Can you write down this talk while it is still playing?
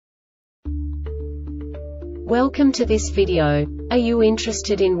Welcome to this video. Are you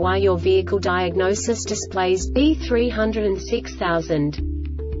interested in why your vehicle diagnosis displays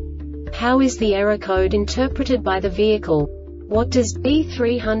B306000? How is the error code interpreted by the vehicle? What does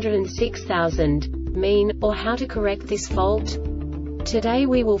B306000 mean, or how to correct this fault? Today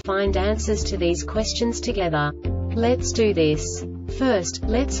we will find answers to these questions together. Let's do this. First,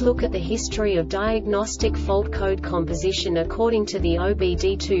 let's look at the history of diagnostic fault code composition according to the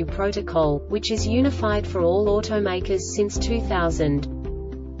OBD2 protocol, which is unified for all automakers since 2000.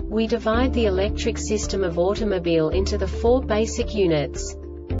 We divide the electric system of automobile into the four basic units: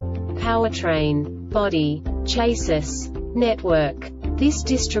 powertrain, body, chassis, network. This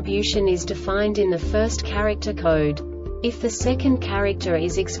distribution is defined in the first character code. If the second character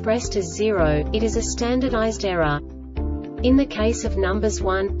is expressed as 0, it is a standardized error. In the case of numbers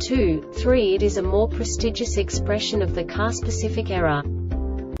 1, 2, 3, it is a more prestigious expression of the car-specific error.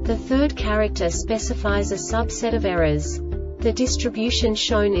 The third character specifies a subset of errors. The distribution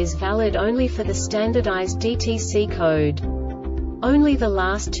shown is valid only for the standardized DTC code. Only the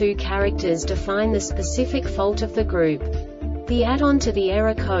last two characters define the specific fault of the group. The add-on to the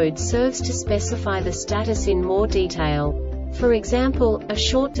error code serves to specify the status in more detail. For example, a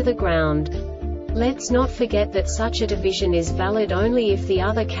short to the ground. Let's not forget that such a division is valid only if the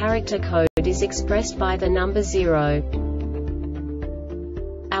other character code is expressed by the number 0.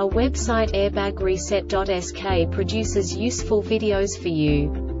 Our website airbagreset.sk produces useful videos for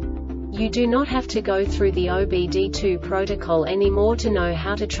you. You do not have to go through the OBD2 protocol anymore to know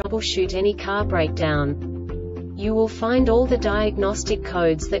how to troubleshoot any car breakdown. You will find all the diagnostic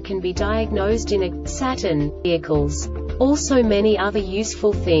codes that can be diagnosed in a Saturn vehicles. Also many other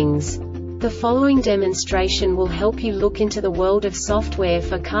useful things. The following demonstration will help you look into the world of software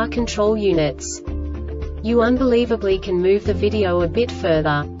for car control units. You unbelievably can move the video a bit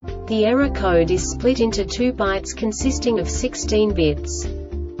further. The error code is split into 2 bytes consisting of 16 bits.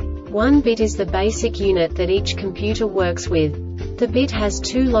 1 bit is the basic unit that each computer works with. The bit has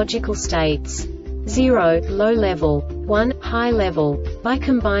 2 logical states: 0, low level, 1, high level. By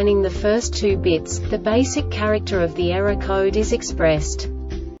combining the first 2 bits, the basic character of the error code is expressed.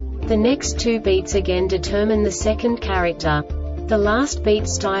 The next 2 beats again determine the second character. The last beat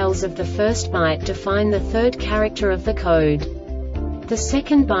styles of the first byte define the third character of the code. The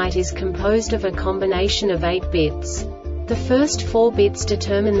second byte is composed of a combination of 8 bits. The first 4 bits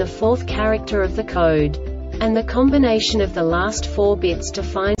determine the fourth character of the code. And the combination of the last 4 bits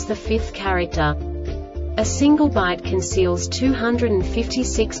defines the fifth character. A single byte conceals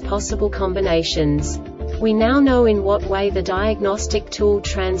 256 possible combinations. We now know in what way the diagnostic tool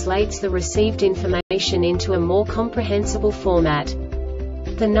translates the received information into a more comprehensible format.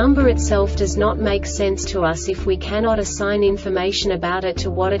 The number itself does not make sense to us if we cannot assign information about it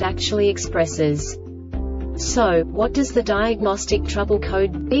to what it actually expresses. So, what does the Diagnostic Trouble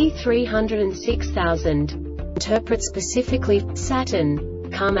Code B306000 interpret specifically for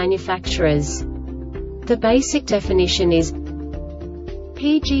Saturn car manufacturers? The basic definition is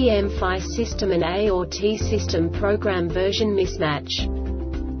PGM-FI system and A or T system program version mismatch.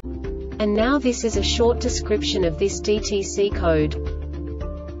 And now this is a short description of this DTC code.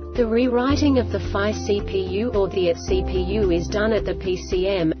 The rewriting of the FI CPU or the CPU is done at the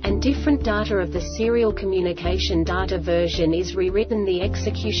PCM, and different data of the serial communication data version is rewritten. The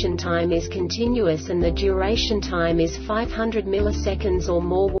execution time is continuous and the duration time is 500 milliseconds or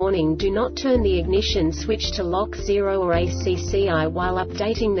more. Warning: do not turn the ignition switch to lock 0 or ACCI while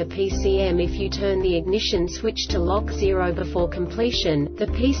updating the PCM. If you turn the ignition switch to lock 0 before completion, the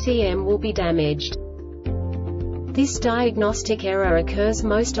PCM will be damaged. This diagnostic error occurs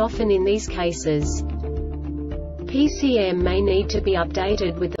most often in these cases. PCM may need to be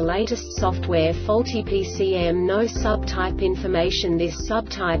updated with the latest software. Faulty PCM, no subtype information. This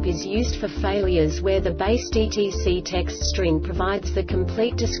subtype is used for failures where the base DTC text string provides the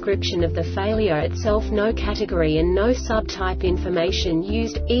complete description of the failure itself. No category and no subtype information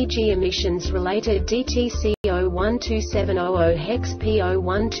used, e.g. emissions related DTC 012700 hex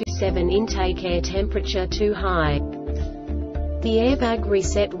P0127 intake air temperature too high. The Airbag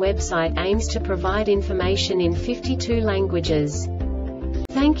Reset website aims to provide information in 52 languages.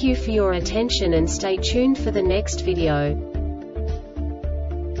 Thank you for your attention and stay tuned for the next video.